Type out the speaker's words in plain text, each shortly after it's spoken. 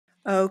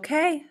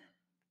Okay,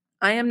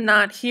 I am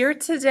not here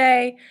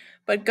today,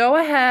 but go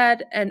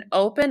ahead and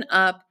open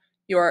up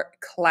your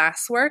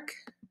classwork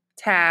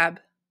tab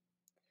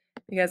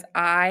because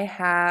I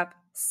have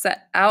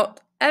set out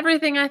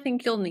everything I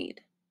think you'll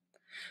need.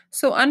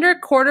 So under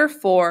quarter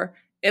 4,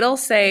 it'll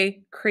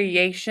say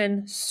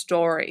creation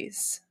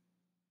stories.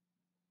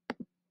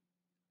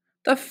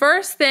 The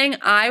first thing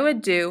I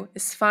would do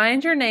is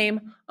find your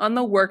name on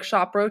the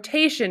workshop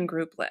rotation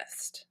group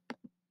list.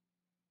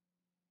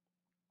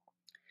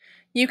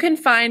 You can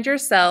find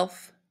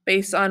yourself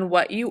based on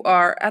what you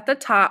are at the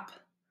top,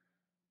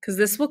 because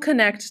this will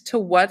connect to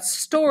what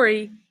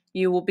story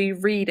you will be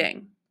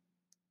reading.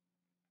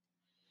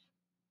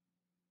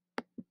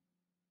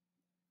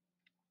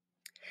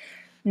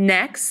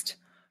 Next,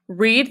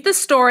 read the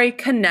story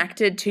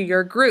connected to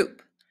your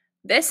group.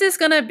 This is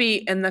going to be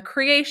in the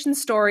Creation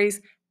Stories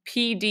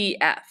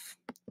PDF.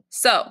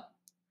 So,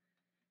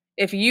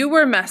 if you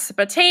were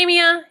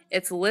Mesopotamia,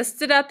 it's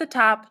listed at the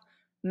top,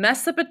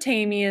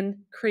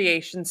 Mesopotamian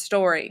creation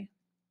story.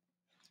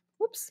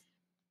 Whoops.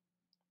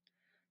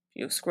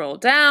 You scroll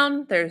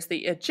down, there's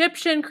the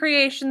Egyptian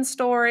creation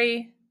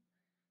story,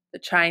 the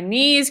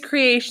Chinese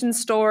creation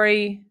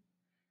story,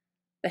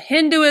 the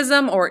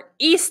Hinduism or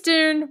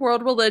Eastern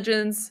world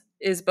religions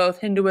is both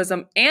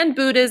Hinduism and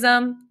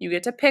Buddhism. You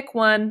get to pick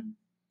one.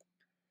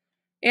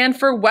 And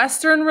for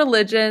Western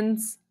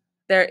religions,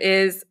 there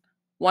is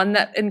one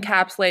that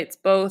encapsulates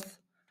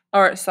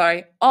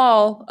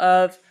all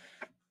of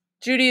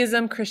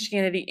Judaism,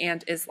 Christianity,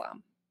 and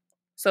Islam.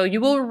 So you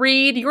will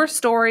read your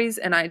stories,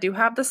 and I do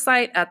have the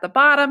site at the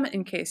bottom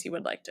in case you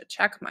would like to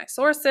check my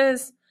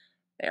sources.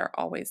 They are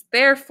always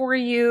there for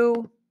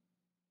you.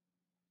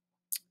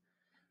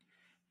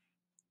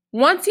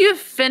 Once you've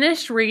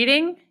finished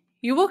reading,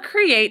 you will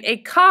create a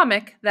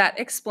comic that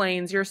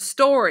explains your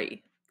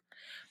story.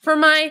 For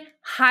my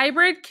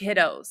hybrid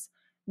kiddos,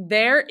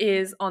 there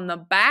is on the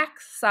back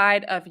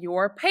side of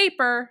your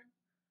paper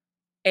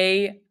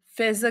a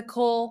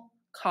physical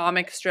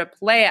comic strip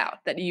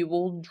layout that you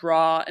will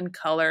draw and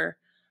color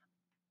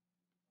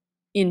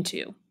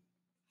into.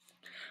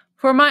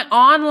 For my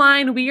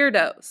online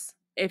weirdos,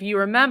 if you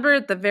remember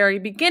at the very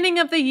beginning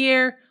of the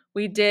year,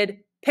 we did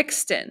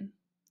Pixton.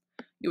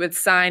 You would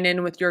sign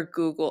in with your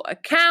Google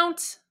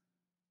account,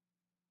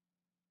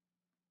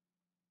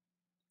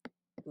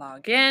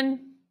 log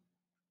in,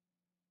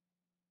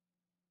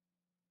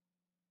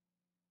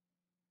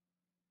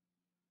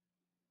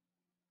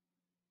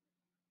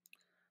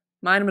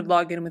 mine would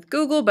log in with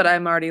Google, but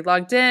I'm already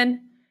logged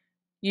in.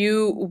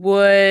 You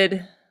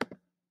would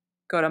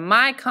go to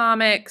My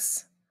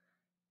Comics,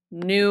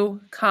 New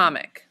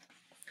Comic.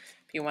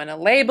 If you want to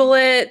label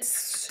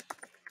it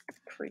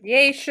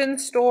Creation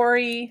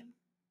Story,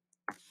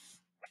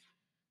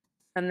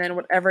 and then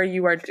whatever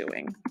you are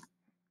doing.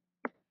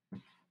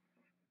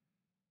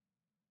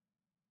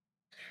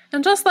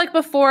 And just like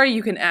before,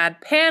 you can add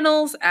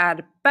panels,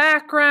 add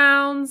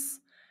backgrounds,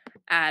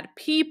 add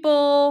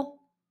people.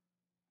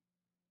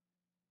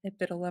 If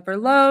it'll ever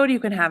load, you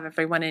can have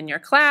everyone in your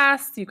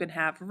class. You can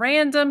have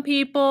random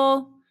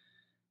people.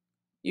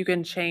 You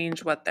can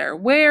change what they're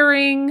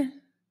wearing.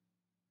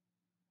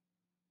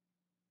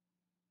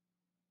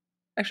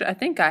 Actually, I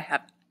think I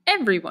have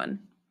everyone.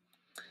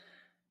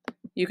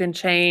 You can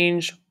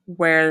change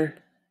where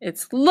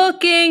it's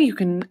looking. You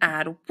can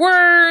add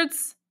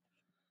words.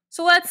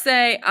 So let's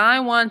say I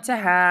want to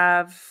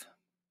have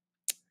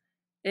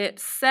it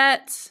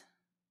set.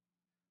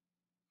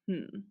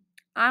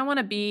 I want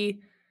to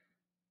be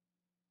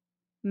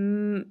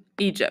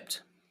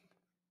Egypt.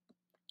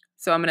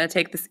 So I'm going to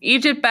take this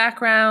Egypt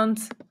background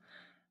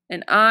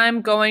and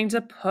I'm going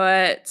to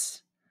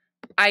put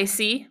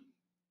Icy.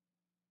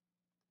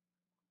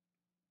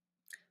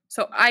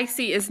 So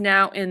Icy is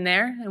now in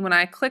there. And when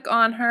I click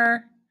on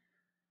her,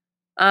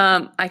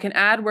 I can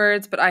add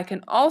words, but I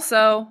can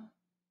also,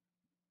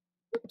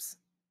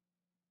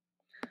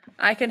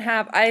 I can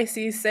have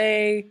Icy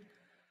say,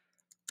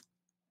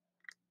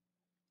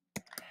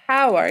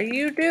 "How are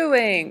you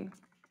doing?"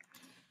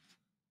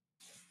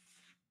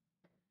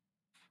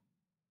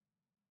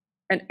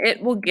 And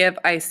it will give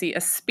Icy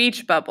a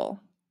speech bubble.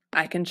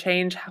 I can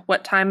change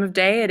what time of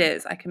day it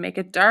is. I can make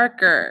it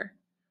darker.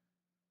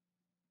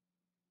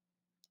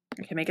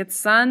 I can make it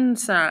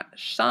sunshine.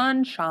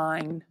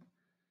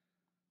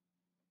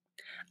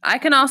 I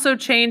can also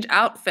change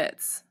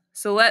outfits.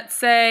 So let's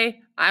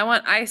say I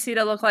want Icy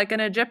to look like an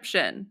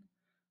Egyptian,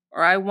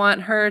 or I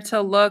want her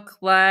to look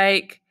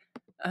like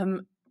a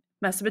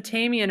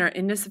Mesopotamian or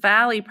Indus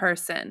Valley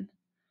person.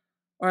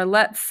 Or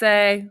let's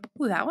say,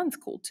 ooh, that one's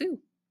cool too.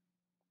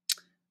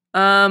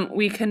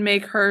 We can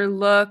make her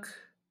look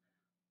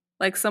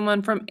like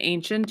someone from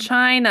ancient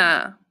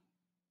China.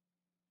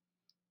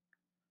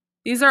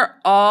 These are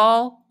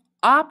all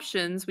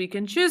options we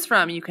can choose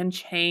from. You can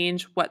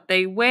change what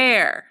they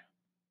wear.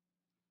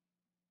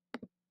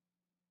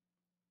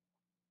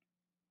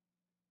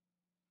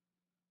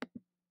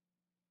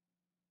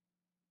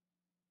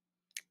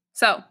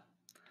 So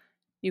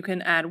you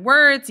can add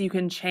words, you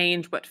can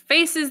change what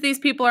faces these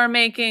people are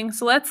making.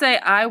 So let's say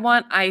I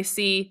want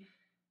Icy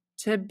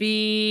to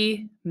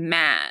be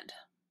mad.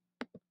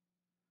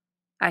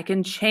 I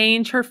can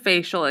change her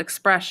facial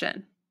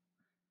expression.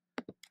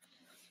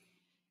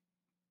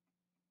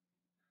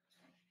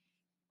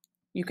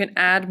 You can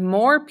add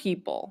more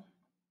people.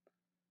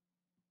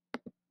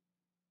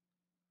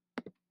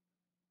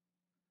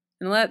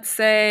 And let's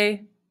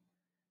say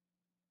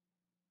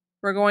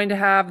we're going to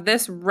have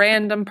this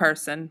random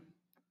person.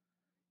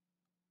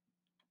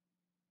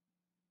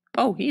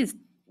 Oh,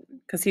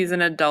 because he's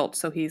an adult,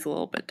 so he's a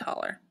little bit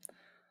taller.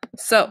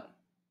 So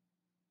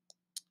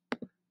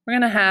we're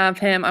going to have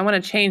him, I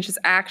want to change his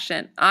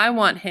action. I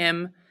want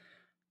him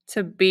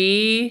to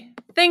be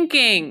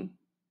thinking.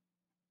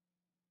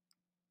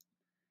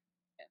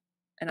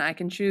 And I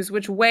can choose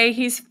which way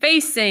he's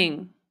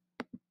facing.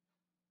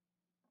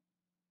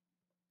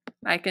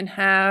 I can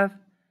have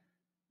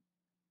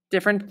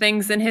different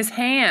things in his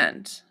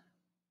hand.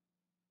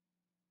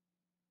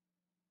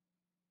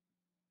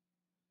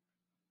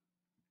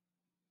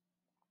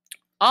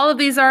 All of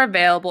these are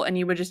available, and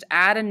you would just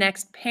add a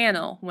next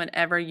panel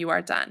whenever you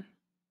are done.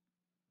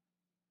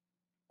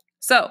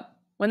 So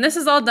when this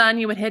is all done,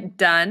 you would hit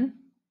done,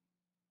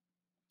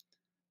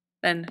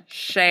 then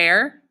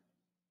share,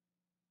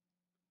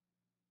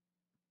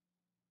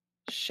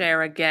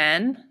 share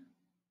again.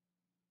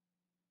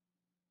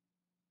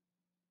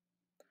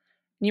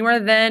 You are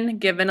then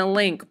given a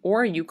link,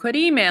 or you could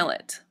email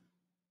it.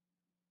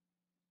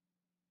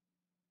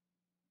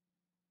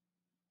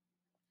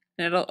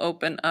 And it'll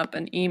open up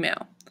an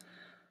email.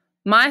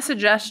 My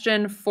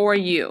suggestion for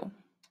you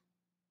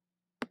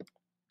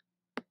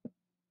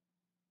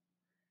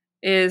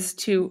is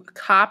to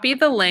copy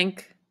the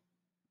link,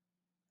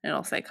 and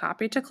it'll say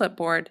copy to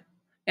clipboard,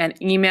 and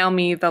email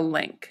me the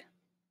link.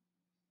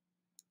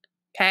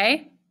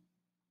 Okay?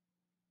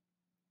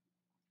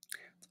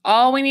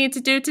 All we need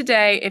to do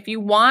today. If you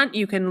want,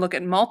 you can look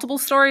at multiple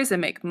stories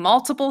and make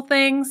multiple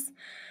things,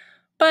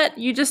 but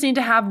you just need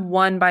to have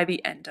one by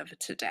the end of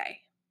today.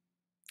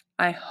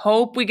 I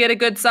hope we get a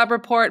good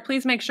sub-report.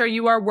 Please make sure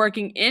you are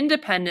working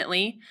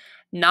independently,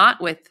 not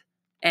with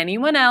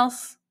anyone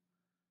else.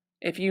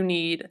 If you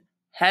need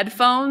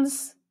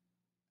headphones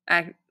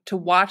to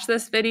watch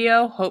this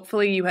video,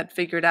 hopefully you had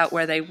figured out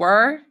where they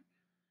were.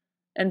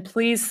 And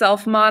please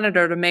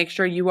self-monitor to make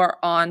sure you are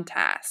on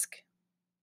task.